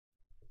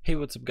Hey,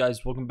 what's up,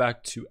 guys? Welcome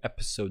back to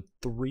episode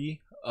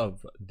 3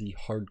 of the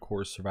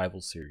Hardcore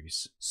Survival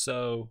series.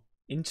 So,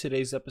 in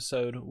today's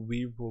episode,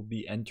 we will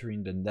be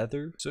entering the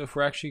Nether. So, if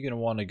we're actually going to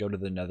want to go to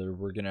the Nether,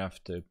 we're going to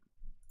have to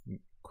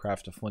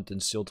craft a flint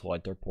and steel to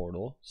light our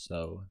portal.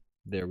 So,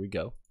 there we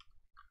go.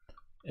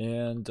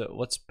 And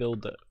let's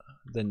build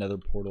the Nether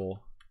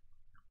portal.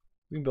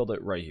 We can build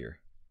it right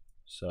here.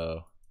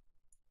 So,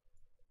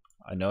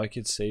 I know I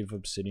could save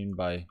obsidian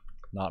by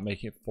not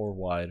making it 4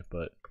 wide,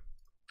 but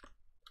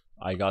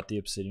I got the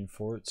obsidian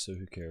for it, so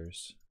who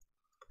cares?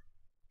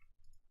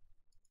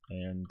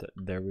 And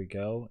there we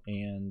go,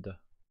 and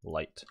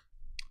light.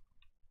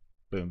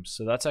 Boom.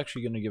 So that's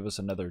actually going to give us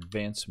another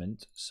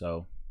advancement,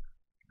 so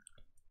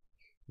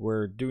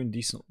we're doing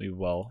decently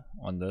well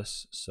on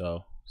this.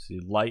 So, see,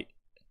 light,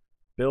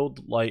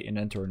 build, light, and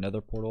enter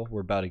another portal.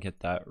 We're about to get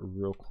that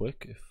real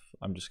quick. If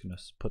I'm just going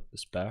to put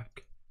this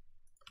back.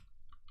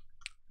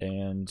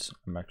 And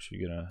I'm actually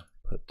going to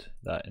put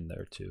that in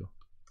there too.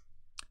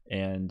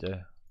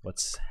 And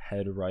let's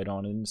head right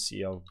on in and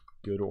see how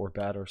good or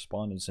bad our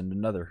spawn is in the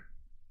Nether.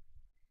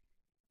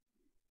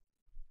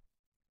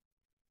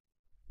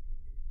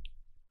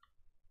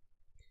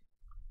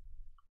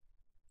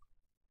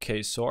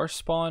 Okay, so our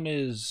spawn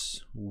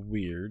is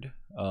weird.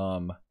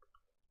 This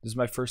is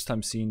my first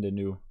time seeing the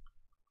new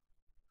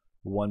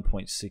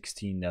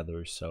 1.16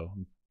 Nether, so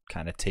I'm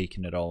kind of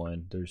taking it all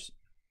in. There's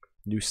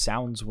new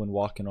sounds when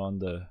walking on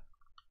the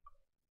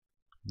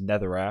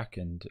Netherrack,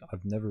 and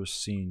I've never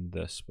seen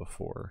this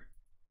before.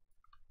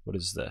 What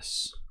is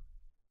this?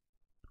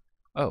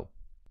 Oh,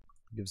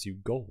 it gives you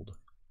gold.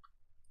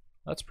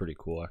 That's pretty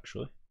cool,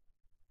 actually.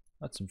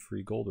 That's some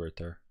free gold right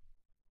there.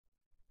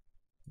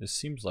 This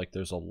seems like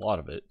there's a lot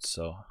of it,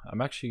 so I'm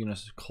actually going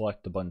to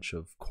collect a bunch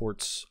of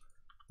quartz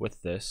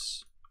with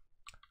this,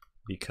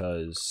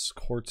 because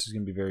quartz is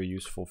going to be very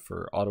useful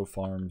for auto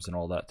farms and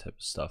all that type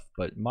of stuff.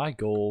 But my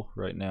goal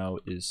right now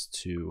is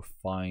to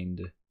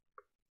find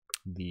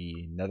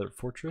the Nether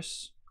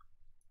fortress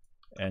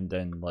and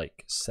then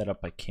like set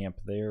up a camp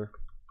there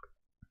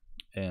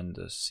and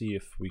see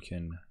if we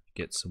can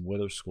get some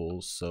wither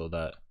skulls so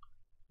that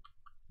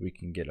we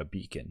can get a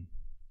beacon.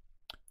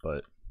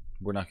 But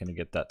we're not going to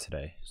get that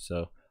today.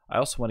 So I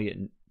also want to get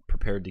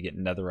prepared to get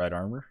netherite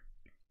armor,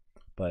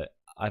 but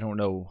I don't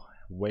know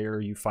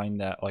where you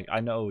find that. Like, I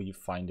know you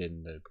find it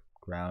in the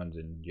ground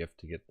and you have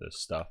to get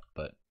this stuff,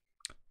 but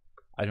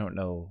I don't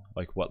know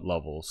like what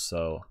levels.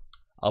 So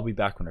I'll be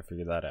back when I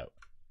figure that out.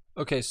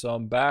 Okay, so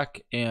I'm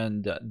back,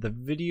 and the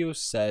video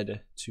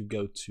said to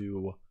go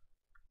to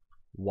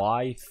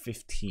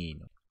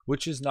Y15,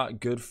 which is not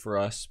good for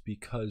us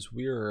because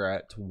we are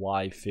at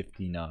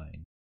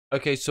Y59.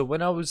 Okay, so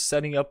when I was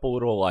setting up a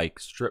little like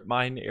strip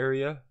mine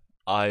area,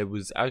 I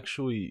was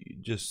actually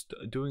just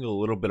doing a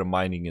little bit of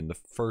mining in the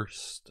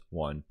first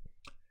one,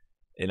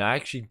 and I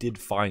actually did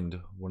find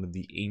one of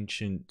the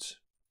ancient,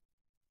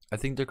 I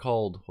think they're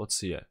called, let's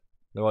see it,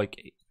 they're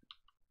like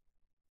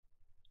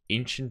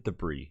ancient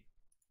debris.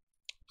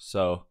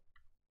 So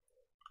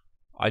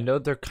I know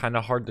they're kind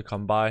of hard to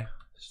come by,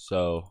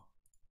 so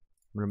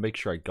I'm gonna make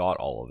sure I got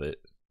all of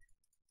it.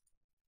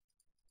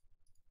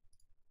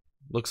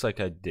 Looks like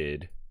I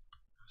did.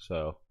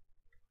 So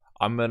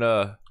I'm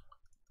gonna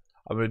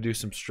do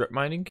some strip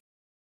mining.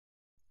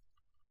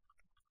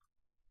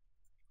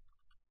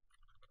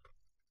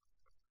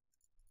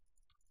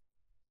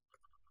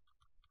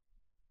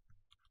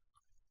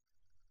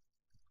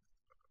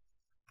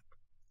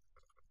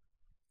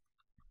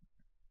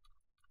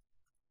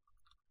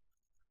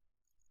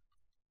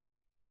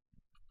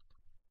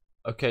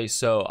 Okay,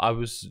 so I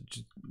was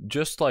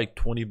just like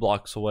 20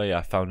 blocks away.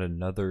 I found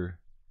another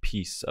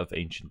piece of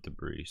ancient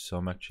debris, so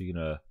I'm actually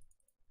gonna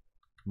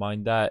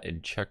mine that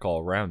and check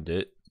all around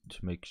it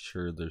to make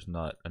sure there's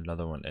not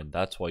another one. And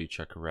that's why you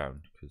check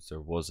around, because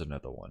there was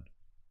another one.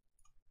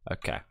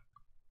 Okay,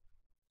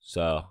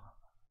 so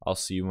I'll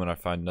see you when I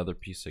find another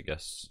piece, I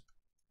guess.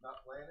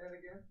 Not playing it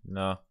again?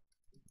 No.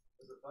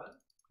 Was it fun?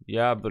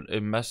 Yeah, but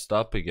it messed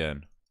up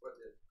again. What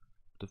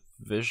did? The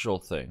visual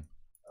thing.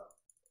 Oh.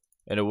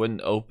 And it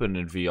wouldn't open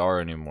in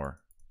VR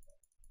anymore.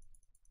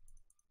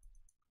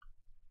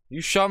 You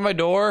shut my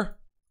door?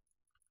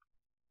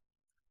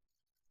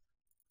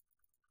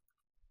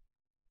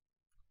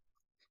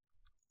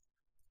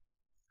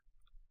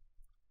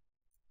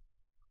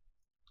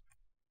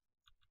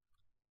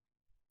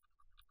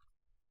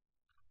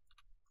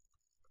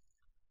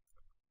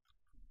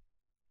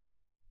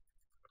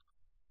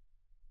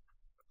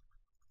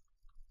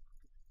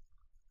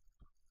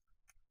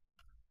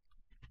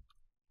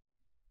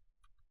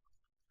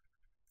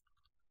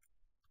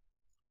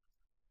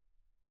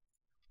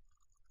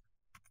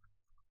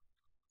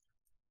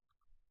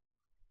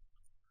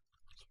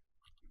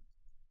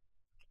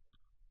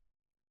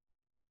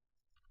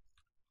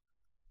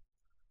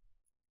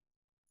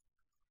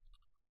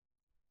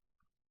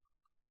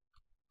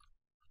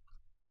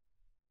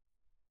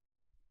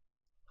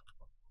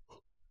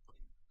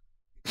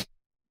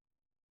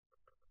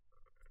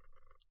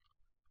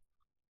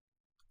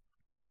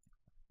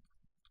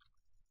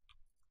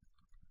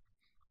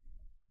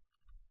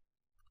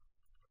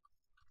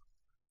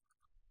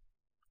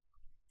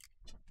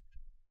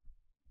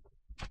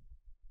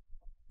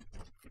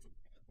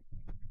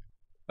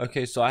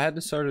 Okay, so I had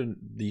to start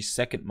the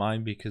second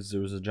mine because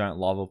there was a giant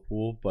lava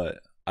pool,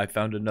 but I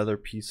found another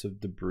piece of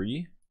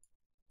debris.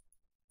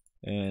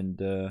 And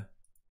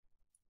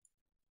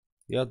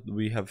yeah,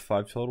 we have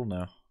 5 total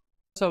now.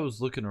 As I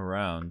was looking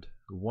around,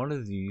 one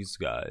of these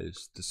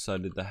guys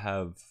decided to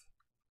have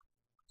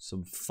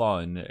some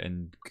fun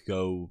and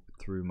go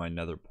through my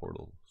nether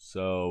portal.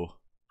 So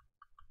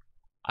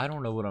I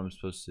don't know what I'm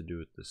supposed to do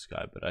with this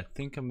guy, but I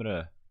think I'm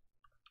gonna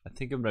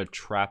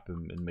trap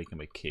him and make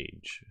him a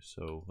cage.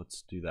 So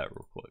let's do that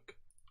real quick.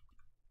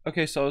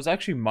 Okay, so I was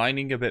actually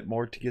mining a bit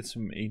more to get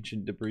some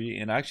ancient debris,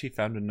 and I actually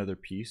found another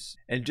piece.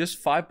 And just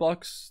 5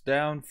 blocks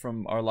down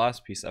from our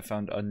last piece, I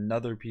found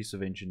another piece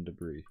of ancient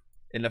debris.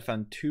 And I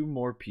found 2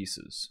 more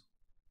pieces.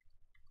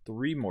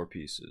 3 more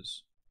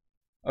pieces.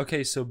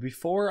 Okay, so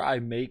before I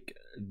make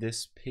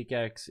this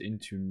pickaxe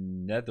into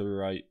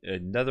netherite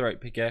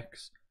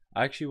pickaxe,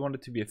 I actually want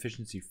it to be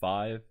efficiency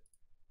 5.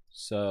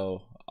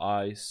 So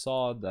I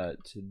saw that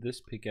this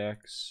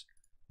pickaxe,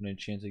 when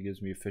enchanted,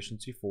 gives me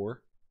efficiency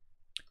 4.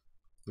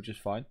 Which is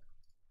fine.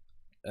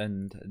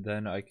 And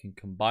then I can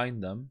combine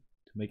them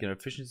to make an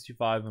efficiency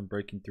 5 and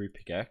breaking 3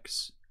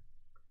 pickaxe.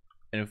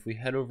 And if we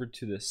head over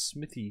to the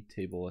smithy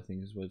table, I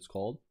think is what it's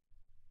called,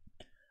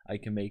 I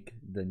can make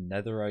the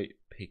netherite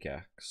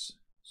pickaxe.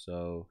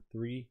 So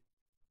 3,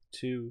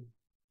 2,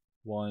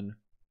 1,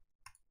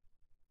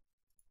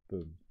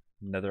 boom,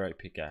 netherite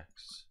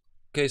pickaxe.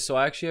 Okay, so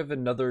I actually have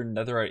another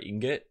netherite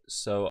ingot,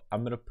 so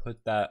I'm gonna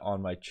put that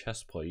on my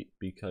chest plate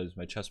because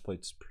my chest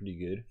plate's pretty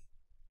good.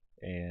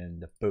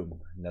 And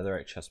boom,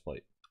 netherite chest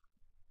plate.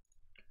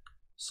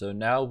 So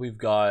now we've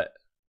got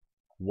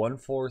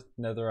 1/4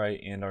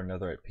 netherite and our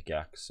netherite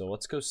pickaxe. So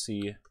let's go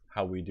see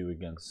how we do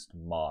against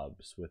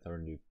mobs with our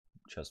new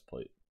chest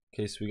plate.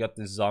 Okay, so we got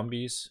the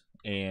zombies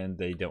and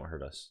they don't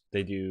hurt us.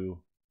 They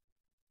do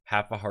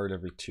half a heart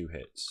every 2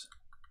 hits.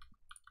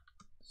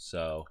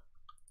 So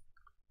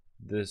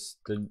the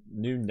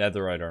new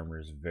netherite armor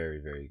is very,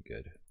 very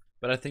good.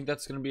 But I think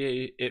that's going to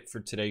be it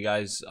for today,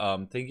 guys.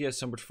 Thank you guys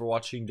so much for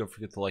watching. Don't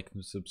forget to like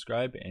and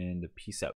subscribe, and peace out.